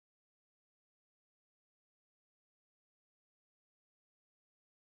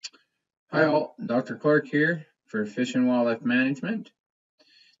Hi all, Dr. Clark here for Fish and Wildlife Management.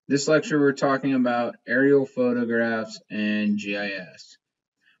 This lecture we're talking about aerial photographs and GIS.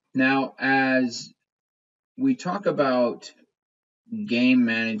 Now, as we talk about game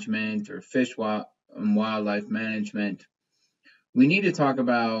management or and wildlife management, we need to talk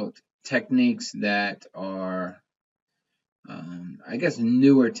about techniques that are,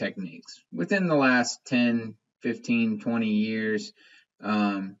 newer techniques. Within the last 10, 15, 20 years,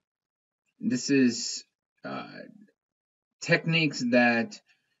 this is uh, techniques that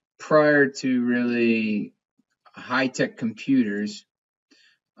prior to really high-tech computers,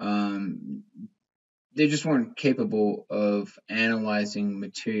 um, they just weren't capable of analyzing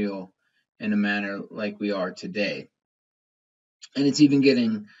material in a manner like we are today. And it's even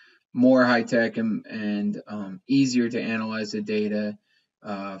getting more high-tech and easier to analyze the data,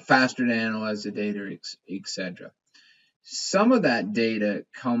 faster to analyze the data, etc. Some of that data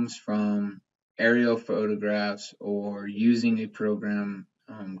comes from aerial photographs or using a program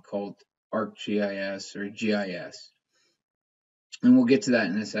called ArcGIS or GIS. And we'll get to that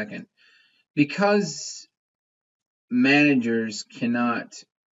in a second. Because managers cannot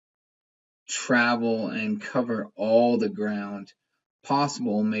travel and cover all the ground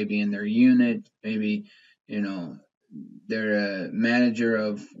possible, maybe in their unit, maybe, they're a manager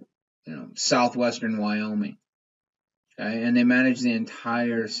of, southwestern Wyoming. Okay, and they manage the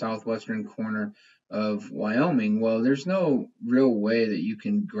entire southwestern corner of Wyoming. Well, there's no real way that you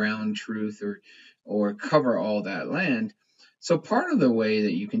can ground truth or cover all that land. So part of the way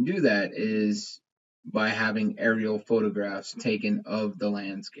that you can do that is by having aerial photographs taken of the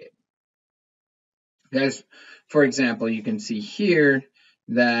landscape. Guys, for example, you can see here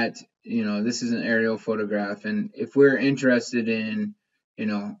that this is an aerial photograph, and if we're interested in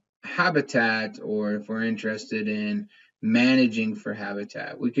habitat, or if we're interested in managing for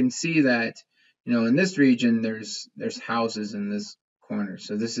habitat, we can see that in this region there's houses in this corner.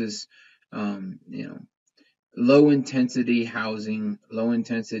 So this is low intensity housing, low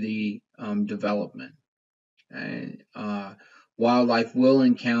intensity development. And wildlife will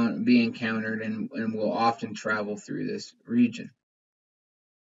be encountered and will often travel through this region.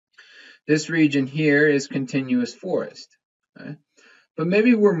 This region here is continuous forest. Okay? But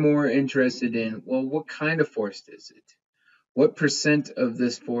maybe we're more interested in, well, what kind of forest is it? What percent of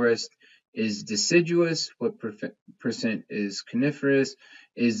this forest is deciduous? What percent is coniferous?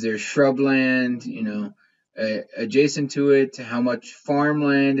 Is there shrubland, adjacent to it? How much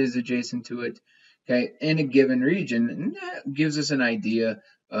farmland is adjacent to it? Okay, in a given region, and that gives us an idea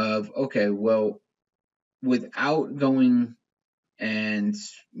of, okay, well, without going and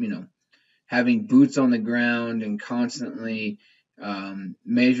having boots on the ground and constantly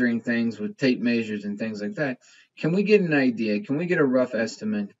measuring things with tape measures and things like that, can we get an idea? Can we get a rough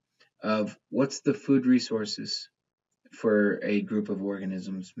estimate of what's the food resources for a group of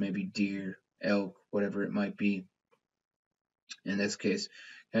organisms, maybe deer, elk, whatever it might be in this case?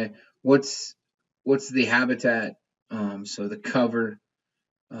 Okay, what's the habitat? So the cover,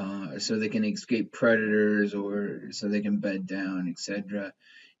 so they can escape predators or so they can bed down, etc.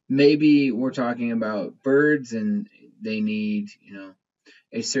 Maybe we're talking about birds and they need,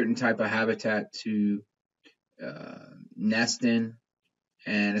 a certain type of habitat to nest in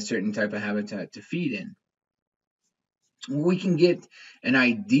and a certain type of habitat to feed in. We can get an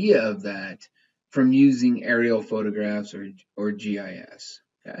idea of that from using aerial photographs or GIS.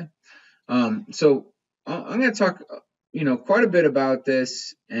 Okay, so I'm going to talk, quite a bit about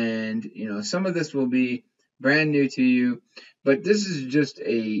this, and some of this will be brand new to you, but this is just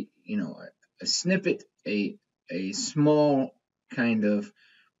a snippet, a small kind of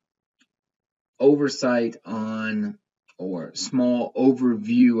oversight on, or small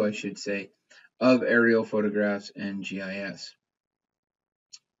overview, I should say, of aerial photographs and GIS.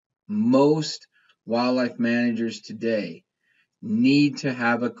 Most wildlife managers today need to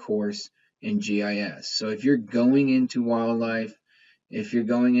have a course in GIS. So if you're going into wildlife, if you're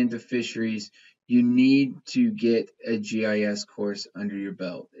going into fisheries, you need to get a GIS course under your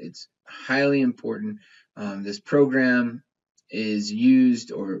belt. It's highly important. This program is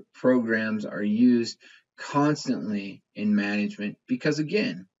used, or programs are used constantly in management because,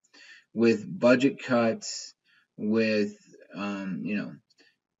 again, with budget cuts, with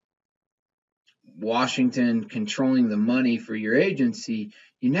Washington controlling the money for your agency,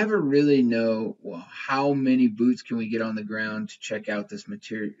 you never really know, well, how many boots can we get on the ground to check out this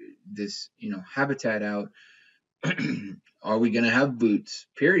material, this habitat out. Are we going to have boots,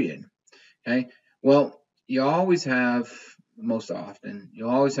 period? Okay, well, you always have, most often you'll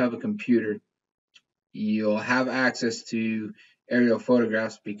always have a computer. You'll have access to aerial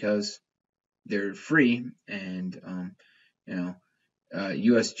photographs because they're free, and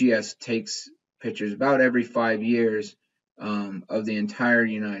USGS takes pictures about every 5 years of the entire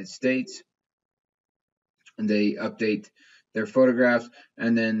United States, and they update their photographs,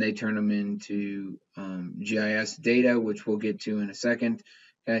 and then they turn them into GIS data, which we'll get to in a second.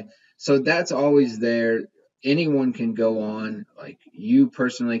 Okay, so that's always there. Anyone can go on, like you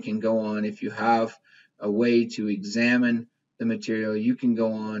personally can go on. If you have a way to examine the material, you can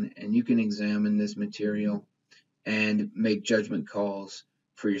go on and you can examine this material and make judgment calls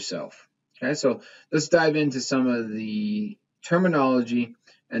for yourself. Okay, so let's dive into some of the terminology,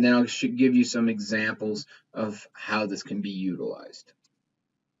 and then I'll give you some examples of how this can be utilized.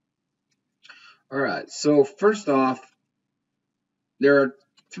 All right, so first off, there are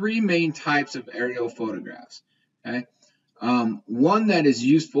three main types of aerial photographs. Okay, one that is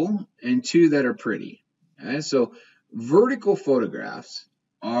useful and two that are pretty. Okay, so vertical photographs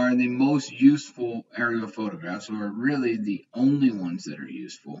are the most useful aerial photographs, or really the only ones that are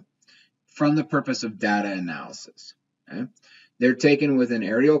useful from the purpose of data analysis. Okay? They're taken with an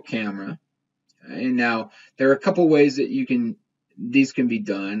aerial camera. Okay? And now there are a couple ways that these can be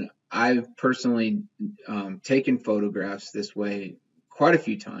done. I've personally taken photographs this way quite a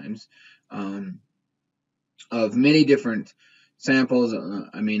few times of many different samples.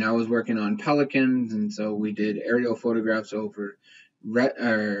 I mean, I was working on pelicans, and so we did aerial photographs over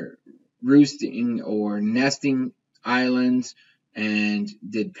roosting or nesting islands, and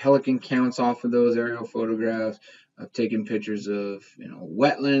did pelican counts off of those aerial photographs. I've taken pictures of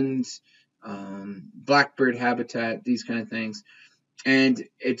wetlands, blackbird habitat, these kind of things, and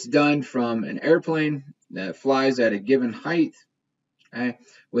it's done from an airplane that flies at a given height, okay,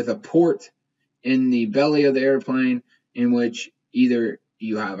 with a port in the belly of the airplane, in which either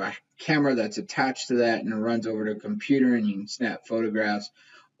you have a camera that's attached to that and it runs over to a computer and you can snap photographs,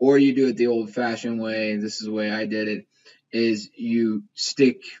 or you do it the old-fashioned way. This is the way I did it, is you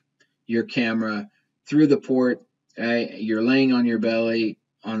stick your camera through the port. You're laying on your belly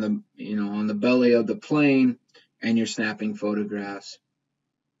on the belly of the plane, and you're snapping photographs.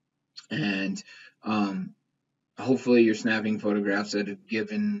 And hopefully you're snapping photographs at a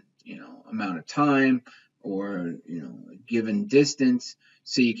given amount of time, or a given distance,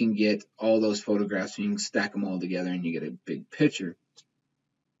 so you can get all those photographs and you can stack them all together and you get a big picture.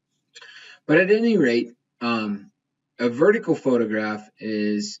 But at any rate, a vertical photograph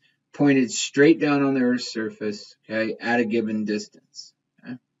is pointed straight down on the Earth's surface, okay, at a given distance.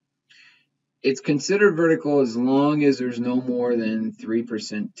 Okay? It's considered vertical as long as there's no more than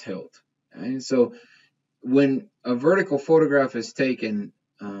 3% tilt. Okay? So when a vertical photograph is taken,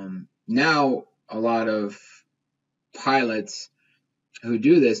 now a lot of pilots who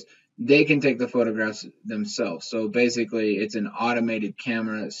do this, they can take the photographs themselves. So basically, it's an automated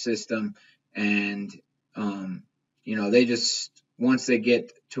camera system, and they just, once they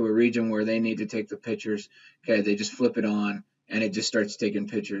get to a region where they need to take the pictures, okay, they just flip it on, and it just starts taking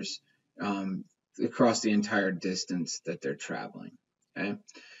pictures across the entire distance that they're traveling. Okay,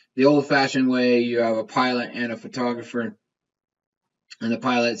 the old-fashioned way, you have a pilot and a photographer, and the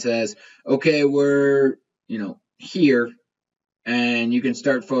pilot says, "Okay, we're here." And you can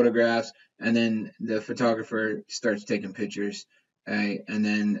start photographs, and then the photographer starts taking pictures, and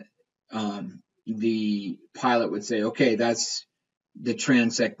then the pilot would say, okay, that's the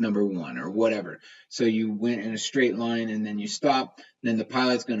transect number 1 or whatever. So you went in a straight line, and then you stop, then the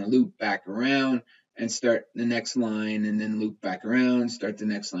pilot's going to loop back around and start the next line, and then loop back around, start the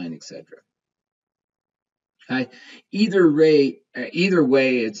next line, etc. Okay? Either way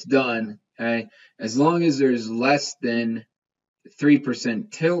it's done, okay? As long as there's less than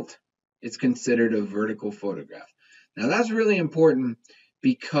 3% tilt, it's considered a vertical photograph. Now that's really important,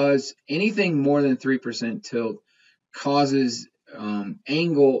 because anything more than 3% tilt causes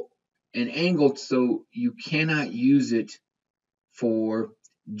angle, so you cannot use it for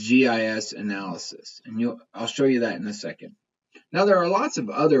GIS analysis, and I'll show you that in a second. Now there are lots of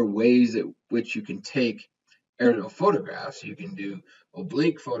other ways at which you can take aerial photographs. You can do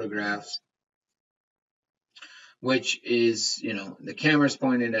oblique photographs, which is, the camera's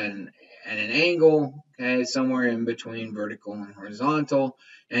pointed at an angle, okay, somewhere in between vertical and horizontal.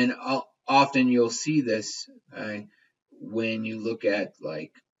 And often you'll see this when you look at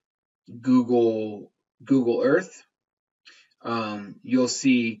like Google Earth. You'll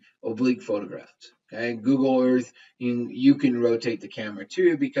see oblique photographs. Okay, Google Earth, you can rotate the camera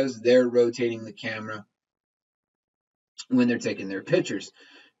too, because they're rotating the camera when they're taking their pictures.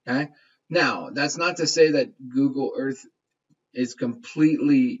 Okay, now that's not to say that Google Earth is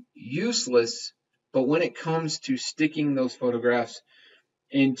completely useless, but when it comes to sticking those photographs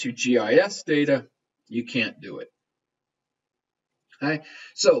into GIS data, you can't do it. Okay?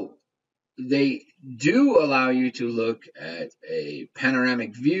 So they do allow you to look at a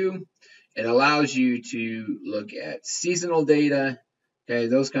panoramic view. It allows you to look at seasonal data, okay,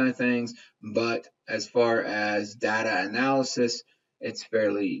 those kind of things. But as far as data analysis, it's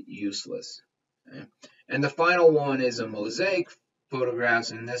fairly useless. Okay? And the final one is a mosaic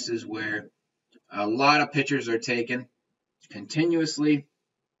photographs, and this is where a lot of pictures are taken continuously,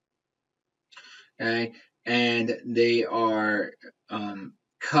 okay, and they are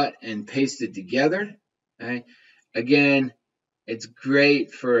cut and pasted together. Okay, again, it's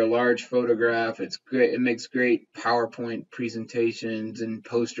great for a large photograph. It's great. It makes great PowerPoint presentations and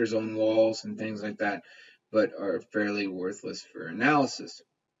posters on walls and things like that, but are fairly worthless for analysis.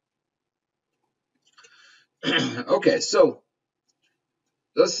 Okay, so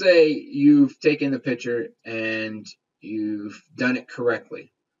let's say you've taken the picture and you've done it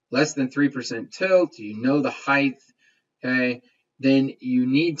correctly. Less than 3% tilt, you know the height, okay? Then you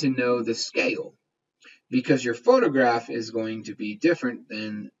need to know the scale because your photograph is going to be different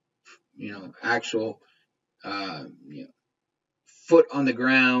than, actual, foot on the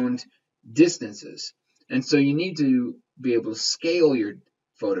ground distances. And so you need to be able to scale your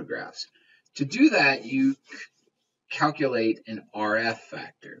photographs. To do that, you calculate an RF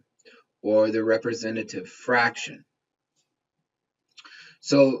factor, or the representative fraction.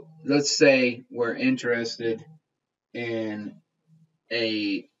 So let's say we're interested in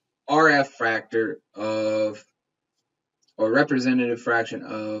a RF factor of, or representative fraction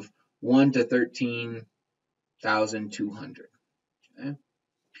of 1 to 13,200. Okay?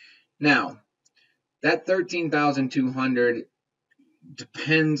 Now, that 13,200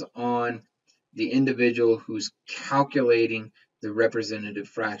 depends on the individual who's calculating the representative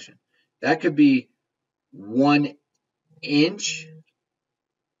fraction. That could be 1 inch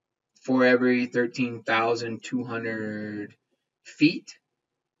for every 13,200 feet.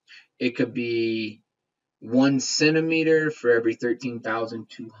 It could be 1 centimeter for every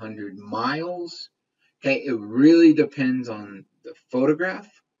 13,200 miles. Okay, it really depends on the photograph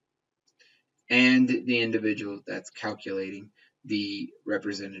and the individual that's calculating the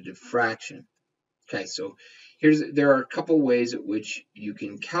representative fraction. Okay, so there are a couple ways at which you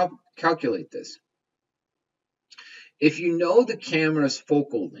can calculate this. If you know the camera's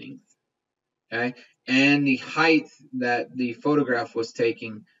focal length, okay, and the height that the photograph was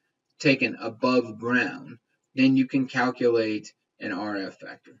taken above ground, then you can calculate an RF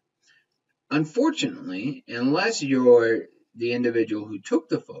factor. Unfortunately, unless you're the individual who took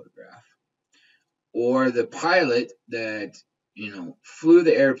the photograph or the pilot that flew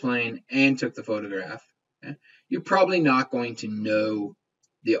the airplane and took the photograph, okay, you're probably not going to know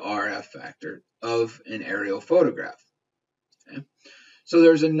the RF factor of an aerial photograph. Okay? So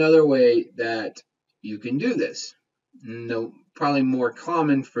there's another way that you can do this. No, probably more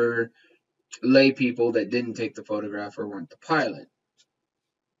common for lay people that didn't take the photograph or weren't the pilot.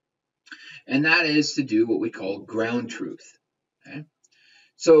 And that is to do what we call ground truth. Okay?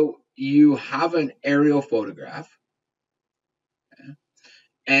 So you have an aerial photograph, okay,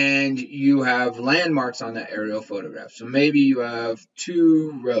 and you have landmarks on that aerial photograph. So maybe you have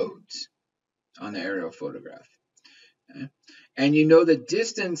 2 roads on the aerial photograph. Okay? And you know the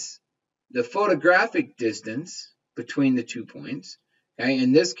distance, the photographic distance between the 2 points. Okay?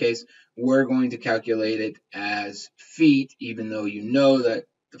 In this case, we're going to calculate it as feet, even though you know that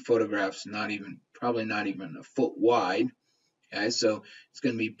the photograph's probably not even a foot wide. Okay? So it's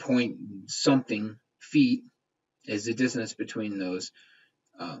going to be point something feet is the distance between those,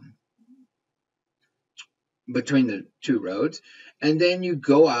 between the 2 roads. And then you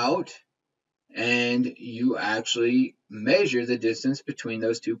go out and you actually measure the distance between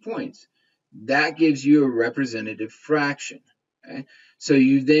those 2 points. That gives you a representative fraction. Okay? So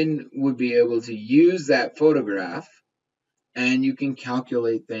you then would be able to use that photograph, and you can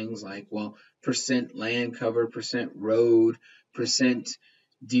calculate things like, well, percent land cover, percent road, percent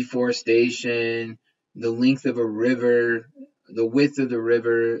deforestation, the length of a river, the width of the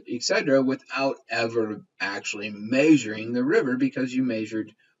river, etc., without ever actually measuring the river, because you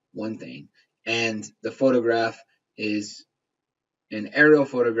measured one thing. And the photograph is an aerial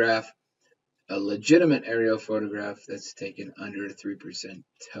photograph, a legitimate aerial photograph that's taken under 3%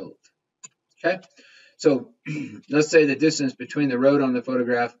 tilt. Okay, so let's say the distance between the road on the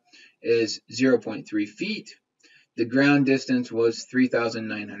photograph is 0.3 feet. The ground distance was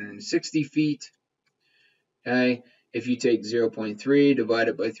 3,960 feet. Okay, if you take 0.3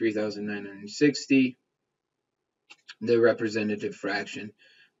 divided by 3,960, the representative fraction,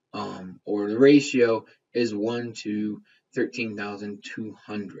 or the ratio, is 1 to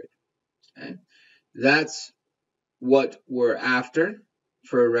 13,200. Okay? That's what we're after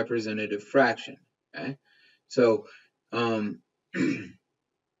for a representative fraction. Okay? So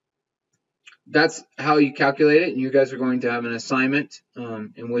that's how you calculate it. And you guys are going to have an assignment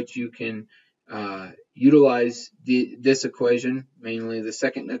in which you can utilize this equation, mainly the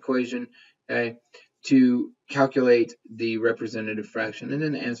second equation, okay, to calculate the representative fraction and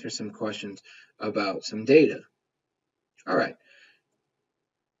then answer some questions about some data. All right.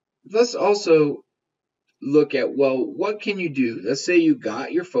 Let's also look at, well, what can you do? Let's say you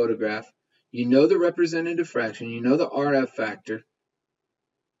got your photograph, you know the representative fraction, you know the RF factor.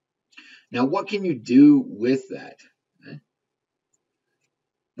 Now, what can you do with that? Okay.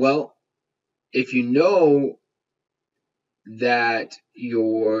 Well, if you know that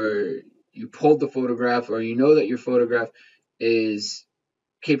you pulled the photograph, or you know that your photograph is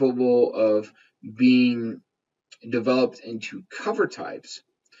capable of being developed into cover types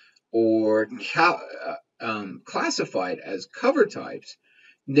or classified as cover types,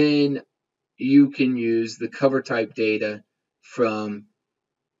 then you can use the cover type data from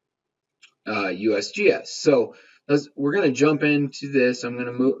USGS. So we're going to jump into this. I'm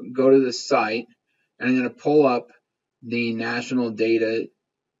going to go to the site, and I'm going to pull up the national data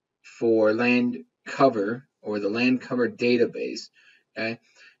for land cover, or the land cover database. Okay.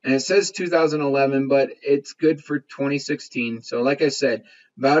 And it says 2011, but it's good for 2016. So like I said,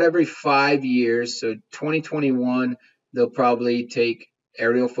 about every 5 years, so 2021, they'll probably take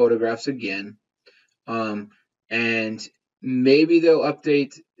aerial photographs again. And maybe they'll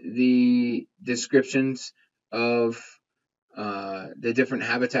update the descriptions of the different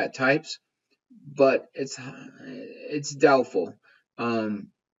habitat types, but it's doubtful.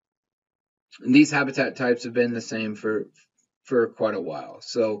 These habitat types have been the same for quite a while.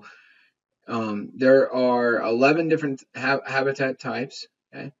 So there are 11 different habitat types.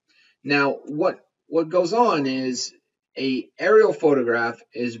 Okay. Now, what goes on is a aerial photograph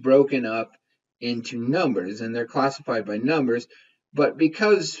is broken up into numbers, and they're classified by numbers. But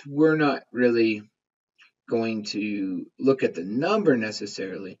because we're not really going to look at the number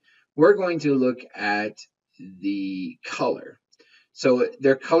necessarily, we're going to look at the color. So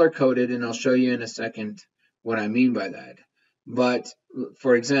they're color coded, and I'll show you in a second what I mean by that. But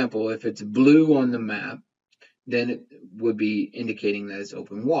for example, if it's blue on the map, then it would be indicating that it's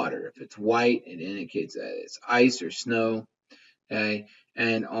open water. If it's white, it indicates that it's ice or snow, okay,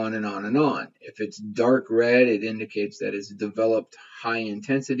 and on and on and on. If it's dark red, it indicates that it's developed high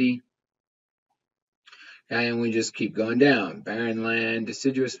intensity, okay, and we just keep going down. Barren land,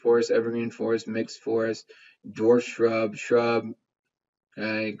 deciduous forest, evergreen forest, mixed forest, dwarf shrub,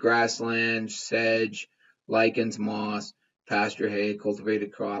 okay, grassland, sedge, lichens, moss, pasture hay,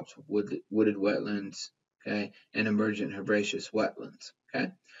 cultivated crops, wooded wetlands, okay, and emergent herbaceous wetlands.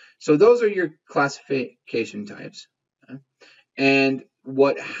 Okay, so those are your classification types. Okay? And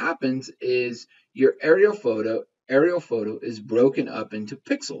what happens is your aerial photo is broken up into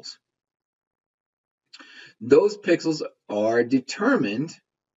pixels. Those pixels are determined,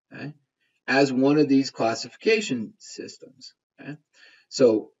 okay, as one of these classification systems. Okay?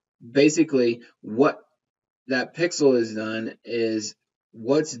 So basically, what that pixel is done is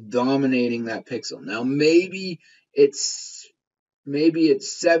what's dominating that pixel. Now, maybe it's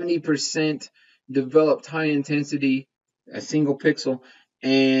 70% developed high intensity, a single pixel,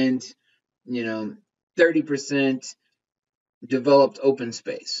 and 30% developed open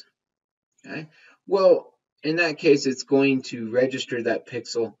space. Okay. Well, in that case, it's going to register that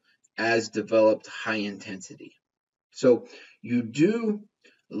pixel as developed high intensity. So you do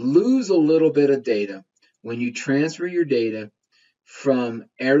lose a little bit of data when you transfer your data from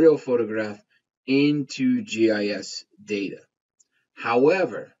aerial photograph into GIS data.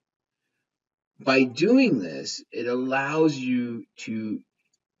 However, by doing this, it allows you to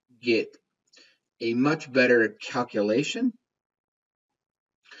get a much better calculation.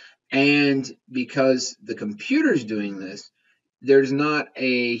 And because the computer's doing this, there's not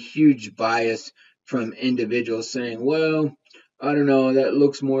a huge bias from individuals saying, well, I don't know, that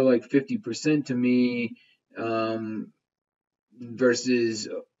looks more like 50% to me, versus,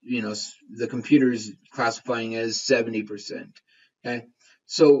 the computer's classifying as 70%. Okay.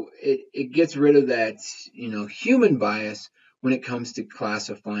 So it gets rid of that, human bias when it comes to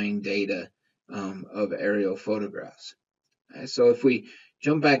classifying data of aerial photographs. Okay? So if we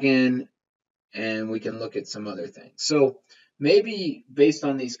jump back in, and we can look at some other things. So maybe based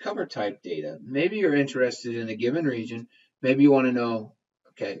on these cover type data, maybe you're interested in a given region. Maybe you want to know,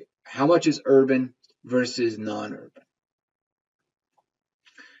 okay, how much is urban versus non-urban?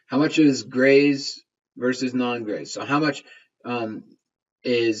 How much is grays versus non-grazed. So how much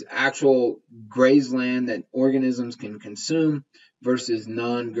is actual grazed land that organisms can consume versus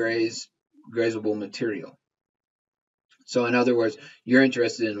non-grazable material. So in other words, you're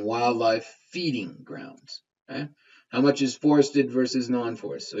interested in wildlife feeding grounds. Okay? How much is forested versus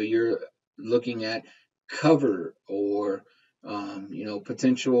non-forest? So you're looking at cover or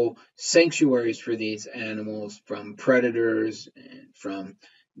potential sanctuaries for these animals from predators and from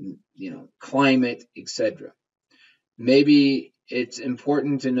climate, etc. Maybe it's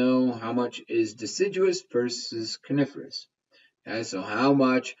important to know how much is deciduous versus coniferous. Okay, so how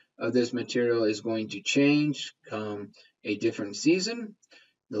much of this material is going to change come a different season?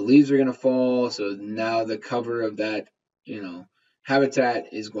 The leaves are going to fall, so now the cover of that,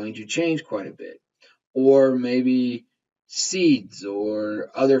 habitat is going to change quite a bit. Or maybe seeds or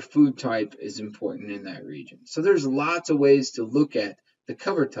other food type is important in that region. So there's lots of ways to look at the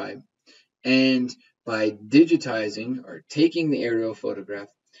cover type, and by digitizing or taking the aerial photograph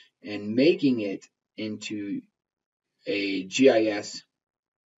and making it into a GIS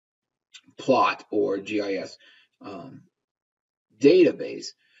plot or GIS database,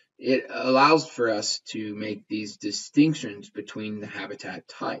 it allows for us to make these distinctions between the habitat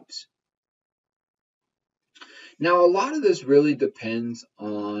types. Now, a lot of this really depends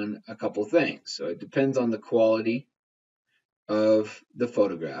on a couple things. So it depends on the quality of the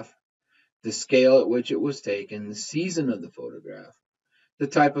photograph, the scale at which it was taken, the season of the photograph, the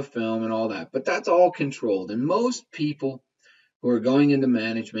type of film, and all that. But that's all controlled. And most people who are going into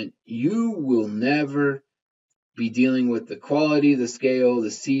management, you will never be dealing with the quality, the scale, the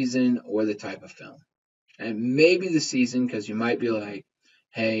season, or the type of film. And maybe the season, because you might be like,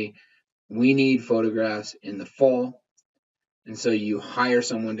 hey, we need photographs in the fall. And so you hire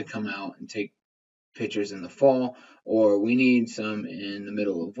someone to come out and take pictures in the fall, or we need some in the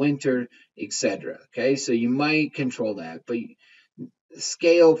middle of winter, etc. Okay, so you might control that, but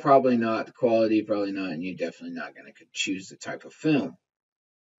scale probably not, quality probably not, and you're definitely not going to choose the type of film.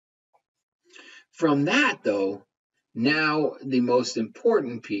 From that, though, now the most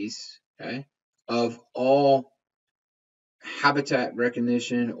important piece, okay, of all habitat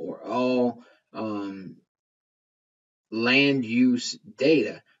recognition or all land use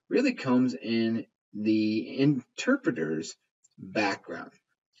data really comes in the interpreter's background.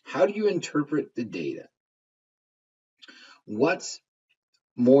 How do you interpret the data? What's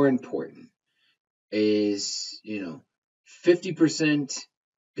more important is, 50%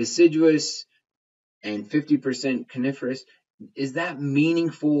 deciduous and 50% coniferous. Is that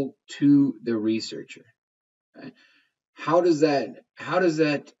meaningful to the researcher? Right? How can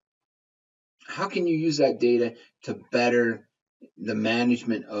you use that data to better the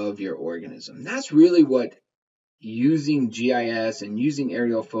management of your organism? That's really what using GIS and using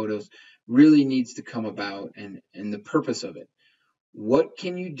aerial photos really needs to come about, and the purpose of it. What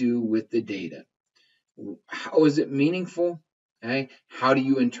can you do with the data? How is it meaningful? Okay? How do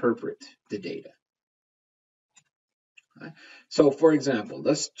you interpret the data? Okay? So for example,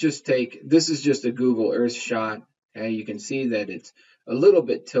 let's just take, this is just a Google Earth shot. Okay? You can see that it's a little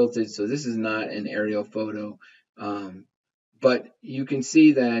bit tilted, so this is not an aerial photo. But you can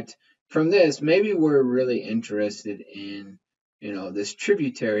see that from this, maybe we're really interested in, this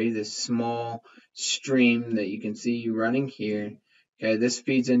tributary, this small stream that you can see running here. Okay, this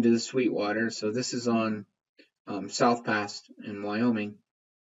feeds into the Sweetwater. So this is on South Pass in Wyoming.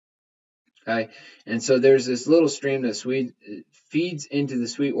 Okay, and so there's this little stream that feeds into the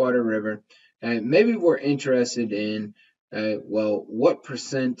Sweetwater River. And maybe we're interested in, what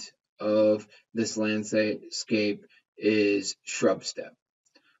percent of this landscape is shrub steppe?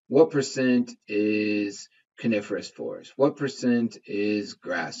 What percent is coniferous forest? What percent is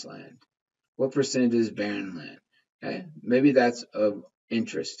grassland? What percent is barren land? Okay, maybe that's of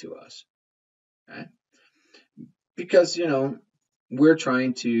interest to us. Okay, because we're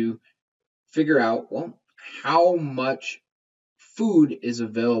trying to figure out, well, how much food is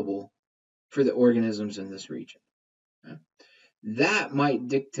available for the organisms in this region. Okay? That might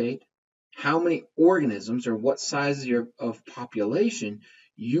dictate how many organisms or what size of population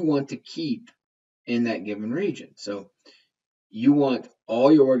you want to keep in that given region. So you want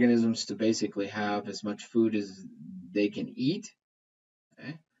all your organisms to basically have as much food as they can eat,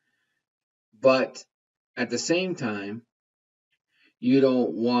 okay? But at the same time, you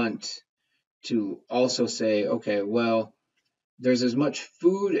don't want to also say, okay, well, there's as much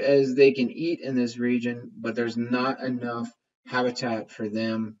food as they can eat in this region, but there's not enough habitat for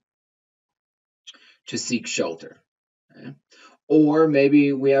them to seek shelter. Okay? Or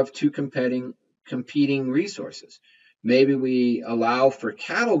maybe we have two competing resources. Maybe we allow for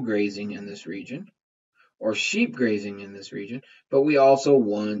cattle grazing in this region, or sheep grazing in this region, but we also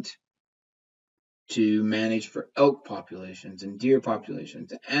want to manage for elk populations and deer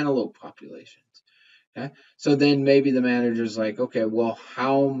populations and antelope populations. Okay, so then maybe the manager's like, okay, well,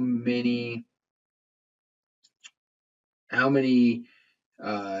 how many head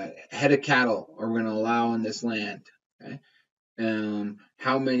of cattle are we going to allow on this land? Okay,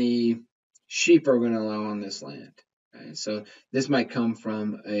 how many sheep are we going to allow on this land? Okay, so this might come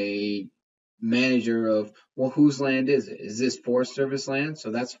from a manager of, well, whose land is it? Is this Forest Service land?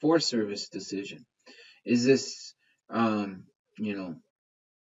 So that's Forest Service decision. Is this, you know,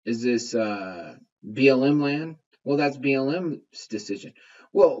 is this BLM land? Well, that's BLM's decision.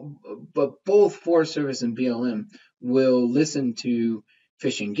 Well, but both Forest Service and BLM will listen to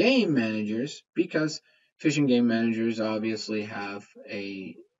fish and game managers because fish and game managers obviously have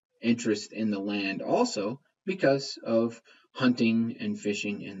a interest in the land also because of hunting and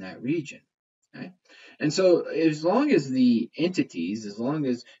fishing in that region. Okay? And so as long as the entities, as long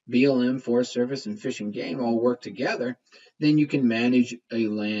as BLM, Forest Service, and Fish and Game all work together, then you can manage a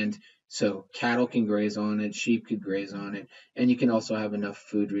land so cattle can graze on it, sheep could graze on it, and you can also have enough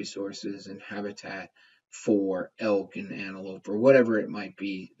food resources and habitat for elk and antelope or whatever it might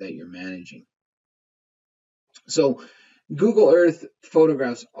be that you're managing. So Google Earth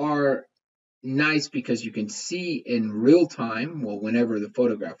photographs are nice because you can see in real time, well, whenever the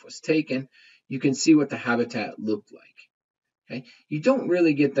photograph was taken, you can see what the habitat looked like. Okay, you don't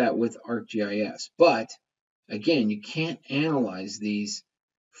really get that with ArcGIS, but again, you can't analyze these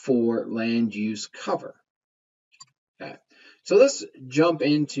for land use cover. Okay, so let's jump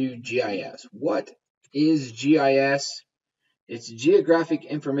into GIS. What is GIS? It's Geographic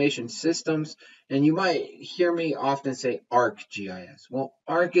Information Systems, and you might hear me often say ArcGIS. Well,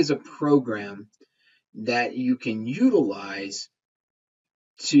 Arc is a program that you can utilize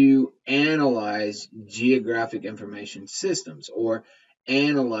to analyze geographic information systems or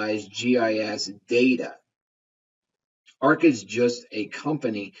analyze GIS data. Arc is just a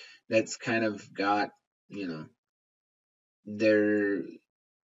company that's kind of got, you know, they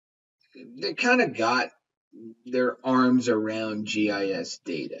kind of got their arms around GIS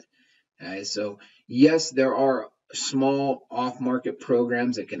data. Okay, so yes, there are small off-market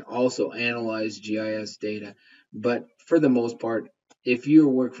programs that can also analyze GIS data, but for the most part, if you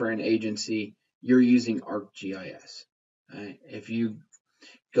work for an agency, you're using ArcGIS. Right? If you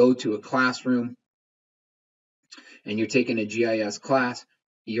go to a classroom and you're taking a GIS class,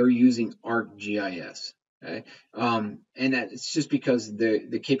 you're using ArcGIS. Okay? And that's just because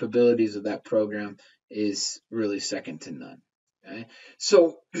the capabilities of that program is really second to none. Okay?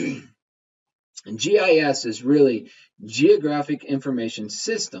 So GIS is really Geographic Information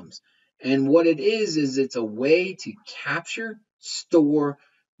Systems. And what it is it's a way to capture, store,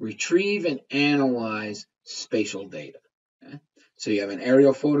 retrieve, and analyze spatial data. Okay? So you have an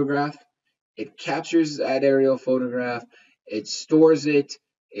aerial photograph. It captures that aerial photograph. It stores it.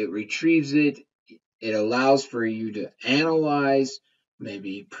 It retrieves it. It allows for you to analyze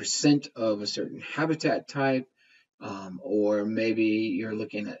maybe percent of a certain habitat type, or maybe you're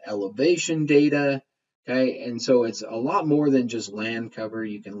looking at elevation data. Okay, and so it's a lot more than just land cover.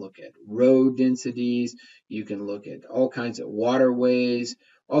 You can look at road densities, you can look at all kinds of waterways,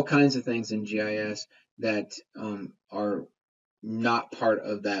 all kinds of things in GIS that are not part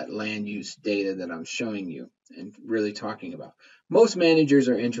of that land use data that I'm showing you and really talking about. Most managers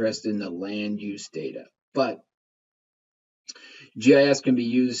are interested in the land use data, but GIS can be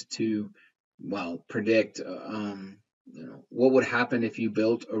used to, well, predict, what would happen if you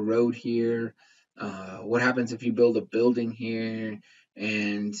built a road here, what happens if you build a building here,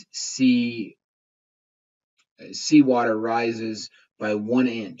 and seawater rises by 1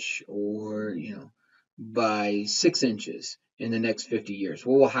 inch, or by 6 inches in the next 50 years.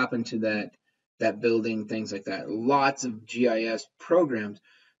 What will happen to that building? Things like that. Lots of GIS programs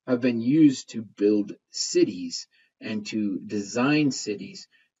have been used to build cities and to design cities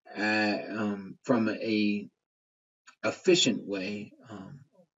from a efficient way,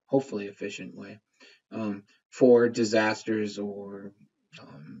 hopefully efficient way, for disasters or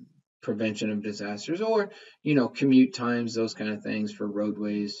prevention of disasters, or commute times, those kind of things for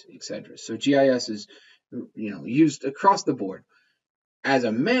roadways, etc. So GIS is used across the board. As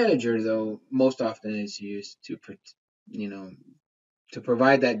a manager, though, most often it's used to to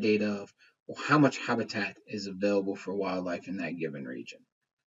provide that data of, well, how much habitat is available for wildlife in that given region.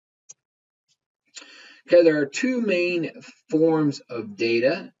 Okay, there are two main forms of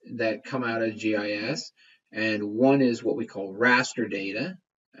data that come out of GIS, and one is what we call raster data.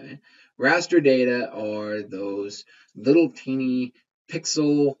 Okay? Raster data are those little teeny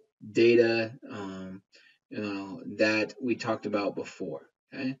pixel data that we talked about before.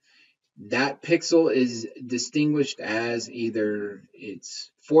 Okay? That pixel is distinguished as either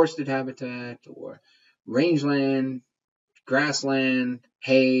it's forested habitat or rangeland, grassland,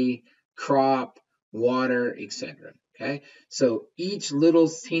 hay, crop, water, etc. Okay, so each little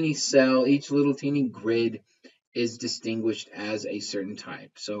teeny cell, each little teeny grid is distinguished as a certain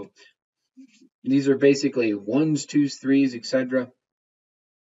type. So these are basically ones, twos, threes, etc.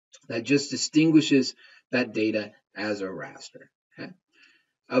 That just distinguishes that data as a raster. Okay?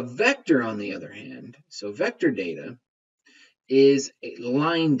 A vector, on the other hand, so vector data is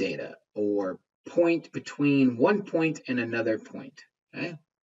line data or point between one point and another point. Okay?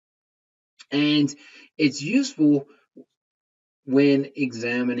 And it's useful when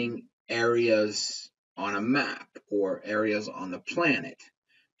examining areas on a map or areas on the planet.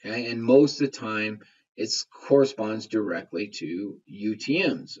 Okay, and most of the time it corresponds directly to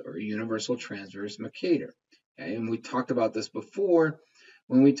UTMs or Universal Transverse Mercator. Okay, and we talked about this before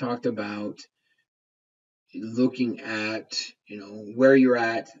when we talked about looking at where you're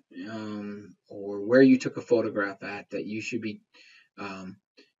at or where you took a photograph at, that you should be um,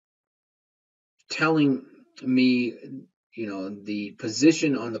 telling me the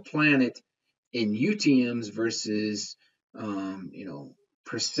position on the planet in UTMs versus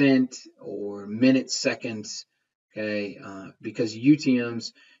percent or minutes, seconds, okay, because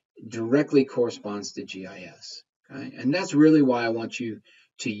UTMs directly corresponds to GIS, okay, and that's really why I want you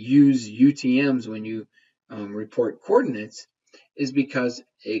to use UTMs when you report coordinates, is because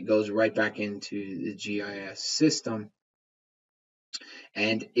it goes right back into the GIS system.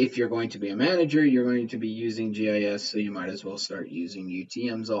 And if you're going to be a manager, you're going to be using GIS, so you might as well start using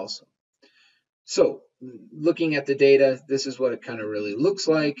UTMs also. So looking at the data, this is what it kind of really looks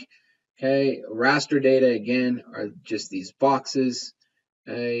like. Okay, raster data, again, are just these boxes.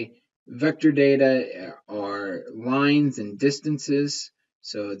 Okay, vector data are lines and distances.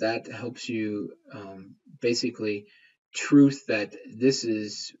 So that helps you basically truth that this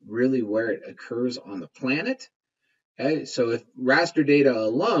is really where it occurs on the planet. Okay, so if raster data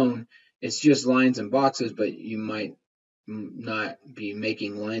alone, it's just lines and boxes, but you might not be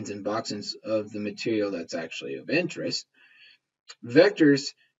making lines and boxes of the material that's actually of interest. Vectors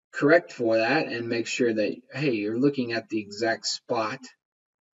correct for that and make sure that, hey, you're looking at the exact spot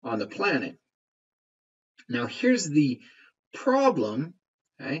on the planet. Now, here's the problem,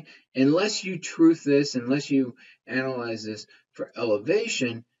 okay? Unless you truth this, unless you analyze this for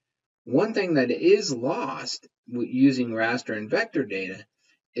elevation, one thing that is lost using raster and vector data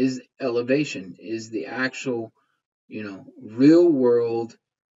is elevation, is the actual, real world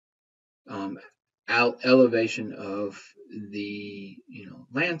elevation of the,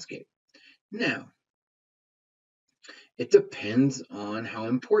 landscape. Now, it depends on how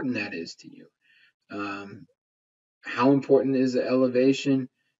important that is to you. How important is the elevation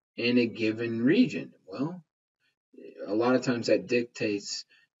in a given region? Well, a lot of times that dictates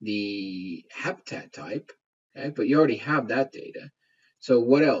the habitat type, okay? But you already have that data. So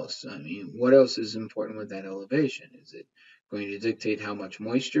what else? I mean, what else is important with that elevation? Is it going to dictate how much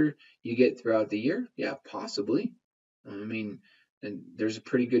moisture you get throughout the year? Yeah, possibly. I mean, and there's a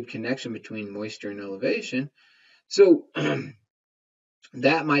pretty good connection between moisture and elevation. So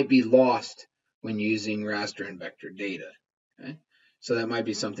that might be lost when using raster and vector data. Okay? So that might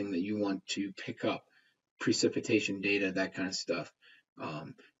be something that you want to pick up, precipitation data, that kind of stuff,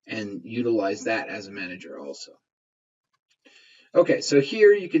 and utilize that as a manager also. Okay, so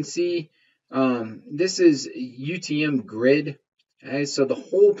here you can see this is UTM grid. Okay, so the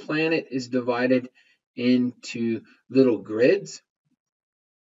whole planet is divided into little grids,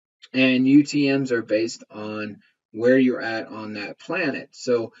 and UTMs are based on where you're at on that planet.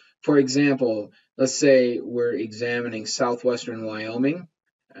 So, for example, let's say we're examining southwestern Wyoming.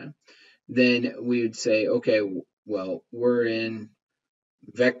 Okay, then we would say, okay, well, we're in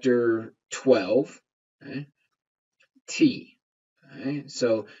vector 12, okay, T. Okay,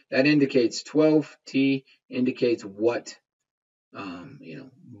 so that indicates 12T indicates what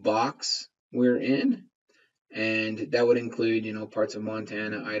box we're in, and that would include parts of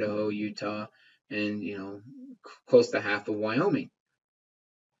Montana, Idaho, Utah, and close to half of Wyoming.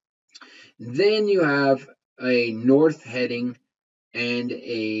 Then you have a north heading and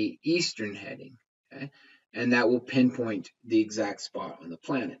a eastern heading, okay? And that will pinpoint the exact spot on the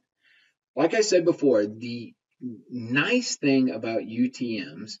planet. Like I said before, the nice thing about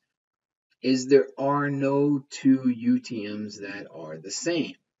UTMs is there are no two UTMs that are the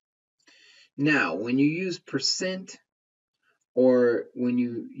same. Now, when you use percent or when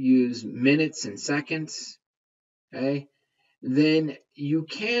you use minutes and seconds, okay, then you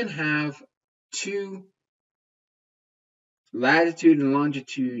can have two latitude and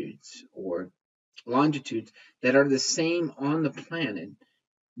longitudes or longitudes that are the same on the planet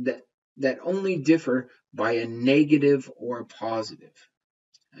that only differ by a negative or a positive.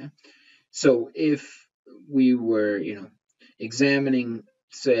 Okay? So if we were, examining,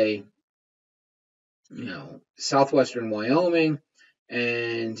 say, southwestern Wyoming,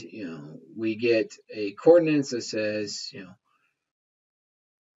 and we get a coordinates that says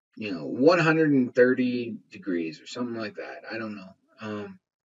 130 degrees or something like that. I don't know.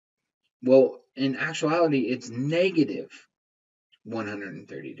 Well, in actuality, it's negative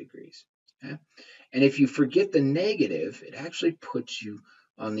 130 degrees. Okay? And if you forget the negative, it actually puts you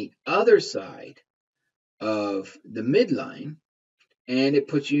on the other side of the midline, and it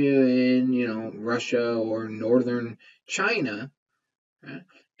puts you in, Russia or northern China, right?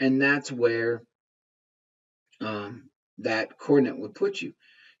 And that's where that coordinate would put you.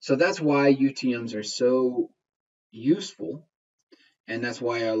 So that's why UTMs are so useful, and that's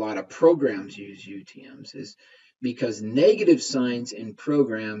why a lot of programs use UTMs, is because negative signs in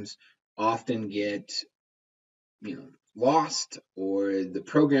programs often get lost, or the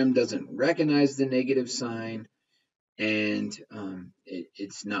program doesn't recognize the negative sign, and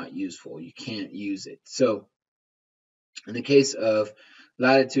it's not useful. You can't use it. So in the case of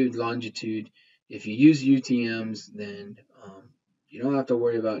latitude, longitude, if you use UTMs, then you don't have to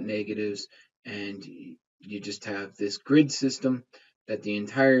worry about negatives, and you just have this grid system that the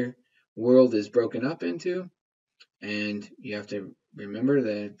entire world is broken up into, and you have to remember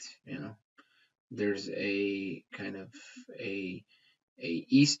that there's a kind of a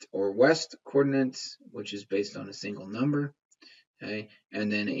east or west coordinates, which is based on a single number, okay,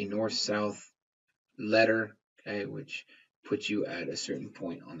 and then a north-south letter, okay, which puts you at a certain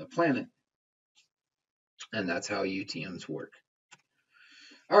point on the planet, and that's how UTMs work.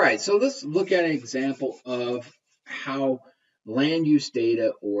 All right, so let's look at an example of how land use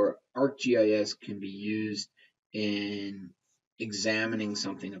data or ArcGIS can be used in examining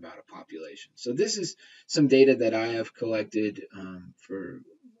something about a population. So this is some data that I have collected for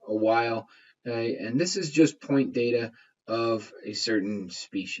a while, okay? And this is just point data of a certain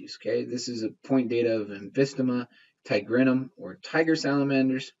species, okay? This is a point data of Amphistoma tigrinum, or tiger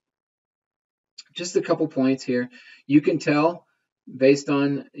salamanders. Just a couple points here. You can tell based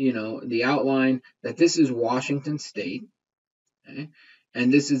on the outline that this is Washington State, okay?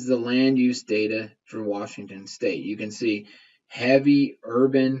 And this is the land use data for Washington State. You can see heavy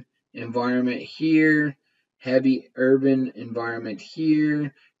urban environment here, heavy urban environment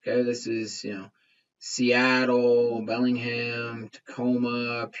here. Okay, this is Seattle, Bellingham,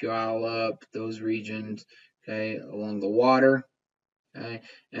 Tacoma, Puyallup, those regions. Okay, along the water. Okay,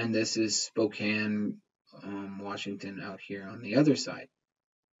 and this is Spokane, Washington, out here on the other side.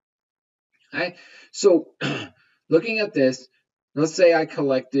 Okay, so looking at this, let's say I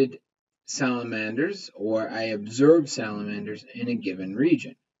collected salamanders, or I observed salamanders in a given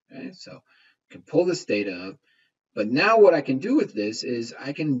region. Okay, so I can pull this data up, but now what I can do with this is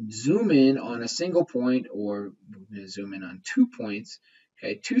I can zoom in on a single point, or zoom in on 2 points,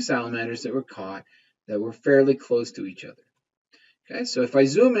 okay, 2 salamanders that were caught that were fairly close to each other. Okay, so if I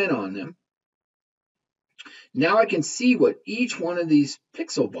zoom in on them, now I can see what each one of these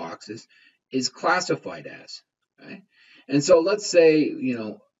pixel boxes is classified as. Okay? And so let's say,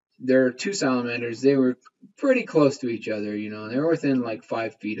 there are 2 salamanders. They were pretty close to each other. They were within like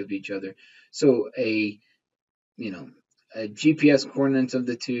 5 feet of each other. So a GPS coordinates of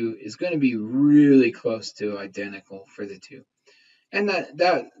the 2 is going to be really close to identical for the 2. And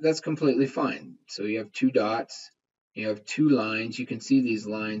that's completely fine. So you have 2 dots, you have 2 lines. You can see these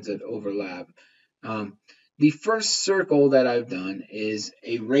lines that overlap. The first circle that I've done is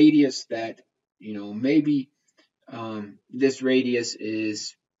a radius that, maybe this radius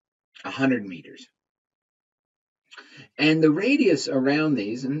is 100 meters. And the radius around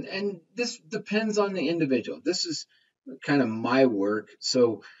these, and this depends on the individual. This is kind of my work.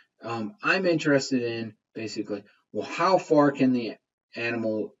 So I'm interested in basically, well, how far can the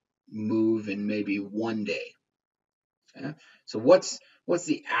animal move in maybe one day? Okay? So what's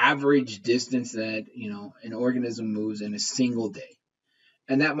the average distance that an organism moves in a single day?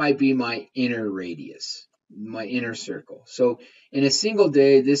 And that might be my inner radius, my inner circle. So in a single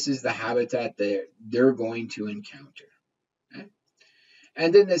day, this is the habitat that they're going to encounter. Okay?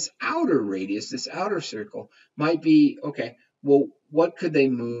 And then this outer radius, this outer circle, might be, okay, well, what could they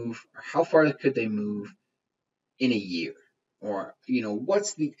move, or how far could they move in a year? Or,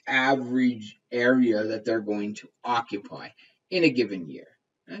 what's the average area that they're going to occupy in a given year?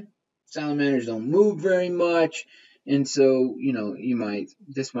 Okay? Salamanders don't move very much, and so,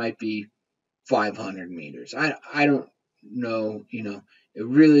 this might be 500 meters. I don't know, it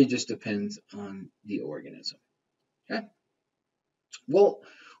really just depends on the organism. Okay. Well,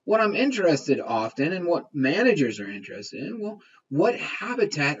 what I'm interested often and what managers are interested in, well, what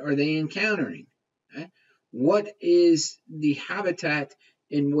habitat are they encountering? Okay? What is the habitat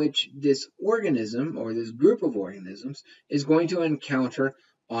in which this organism or this group of organisms is going to encounter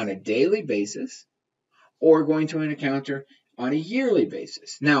on a daily basis or going to encounter on a yearly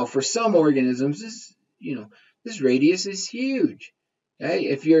basis? Now, for some organisms, this radius is huge. Okay?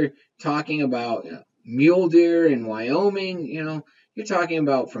 If you're talking about mule deer in Wyoming, you're talking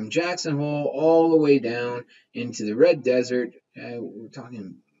about from Jackson Hole all the way down into the Red Desert. We're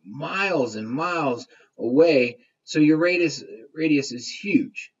talking miles and miles away. So your radius is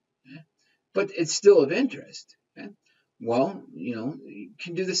huge, okay? But it's still of interest. Okay? Well, you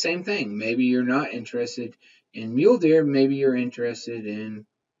can do the same thing. Maybe you're not interested in mule deer. Maybe you're interested in,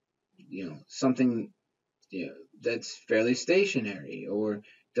 something, that's fairly stationary or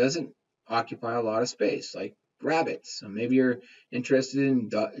doesn't occupy a lot of space, like rabbits. So maybe you're interested in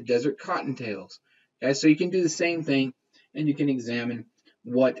desert cottontails. Okay, so you can do the same thing, and you can examine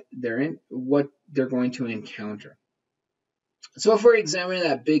what they're going to encounter. So if we're examining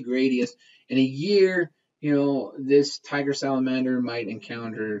that big radius in a year, this tiger salamander might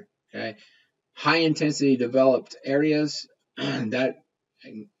encounter, okay, high intensity developed areas. That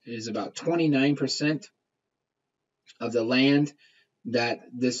is about 29% of the land that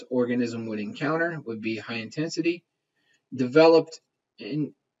this organism would encounter would be high intensity. Developed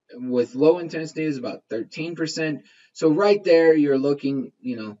with low intensity is about 13%. So right there, you're looking,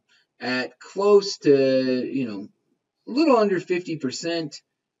 at close to, a little under 50%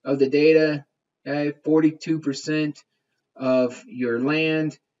 of the data. Okay, 42% of your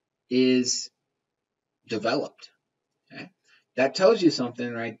land is developed. Okay? That tells you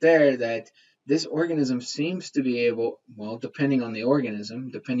something right there, that this organism seems to be able, well, depending on the organism,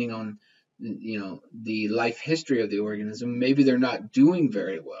 depending on the life history of the organism, maybe they're not doing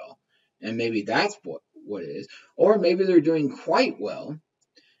very well, and maybe that's what it is, or maybe they're doing quite well,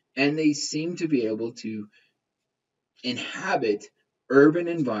 and they seem to be able to inhabit urban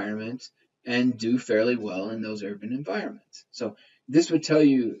environments and do fairly well in those urban environments. So this would tell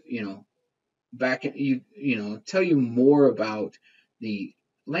you, tell you more about the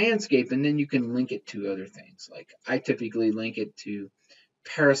landscape, and then you can link it to other things. Like I typically link it to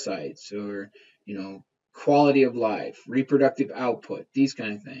parasites or, quality of life, reproductive output, these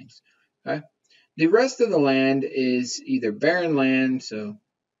kind of things. Okay. The rest of the land is either barren land, so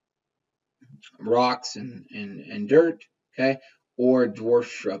rocks and dirt, okay, or dwarf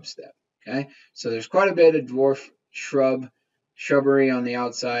shrub steppe. Okay. So there's quite a bit of dwarf shrubbery on the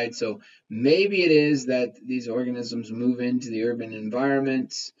outside. So maybe it is that these organisms move into the urban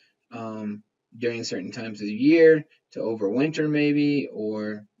environments during certain times of the year to overwinter, maybe,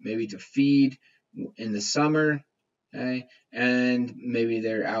 or maybe to feed in the summer. Okay, and maybe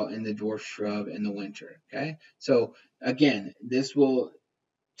they're out in the dwarf shrub in the winter. Okay, so again, this will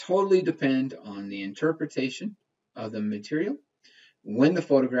totally depend on the interpretation of the material, when the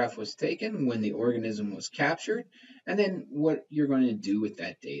photograph was taken, when the organism was captured, and then what you're going to do with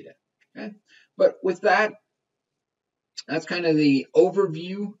that data. Okay? But with that, that's kind of the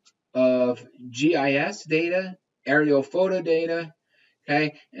overview of GIS data, aerial photo data.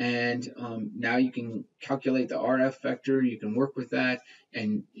 Okay, and now you can calculate the RF vector. You can work with that,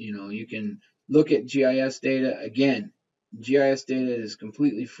 and you can look at GIS data. Again, GIS data is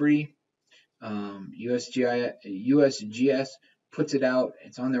completely free. USGS puts it out.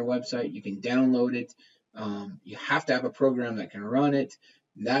 It's on their website. You can download it. You have to have a program that can run it.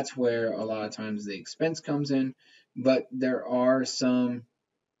 That's where a lot of times the expense comes in. But there are some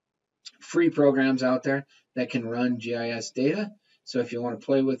free programs out there that can run GIS data. So if you want to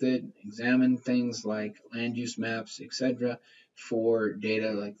play with it, examine things like land use maps, etc., for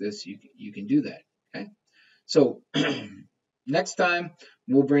data like this, you can do that. Okay. So next time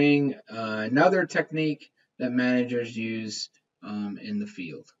we'll bring another technique that managers use in the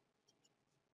field.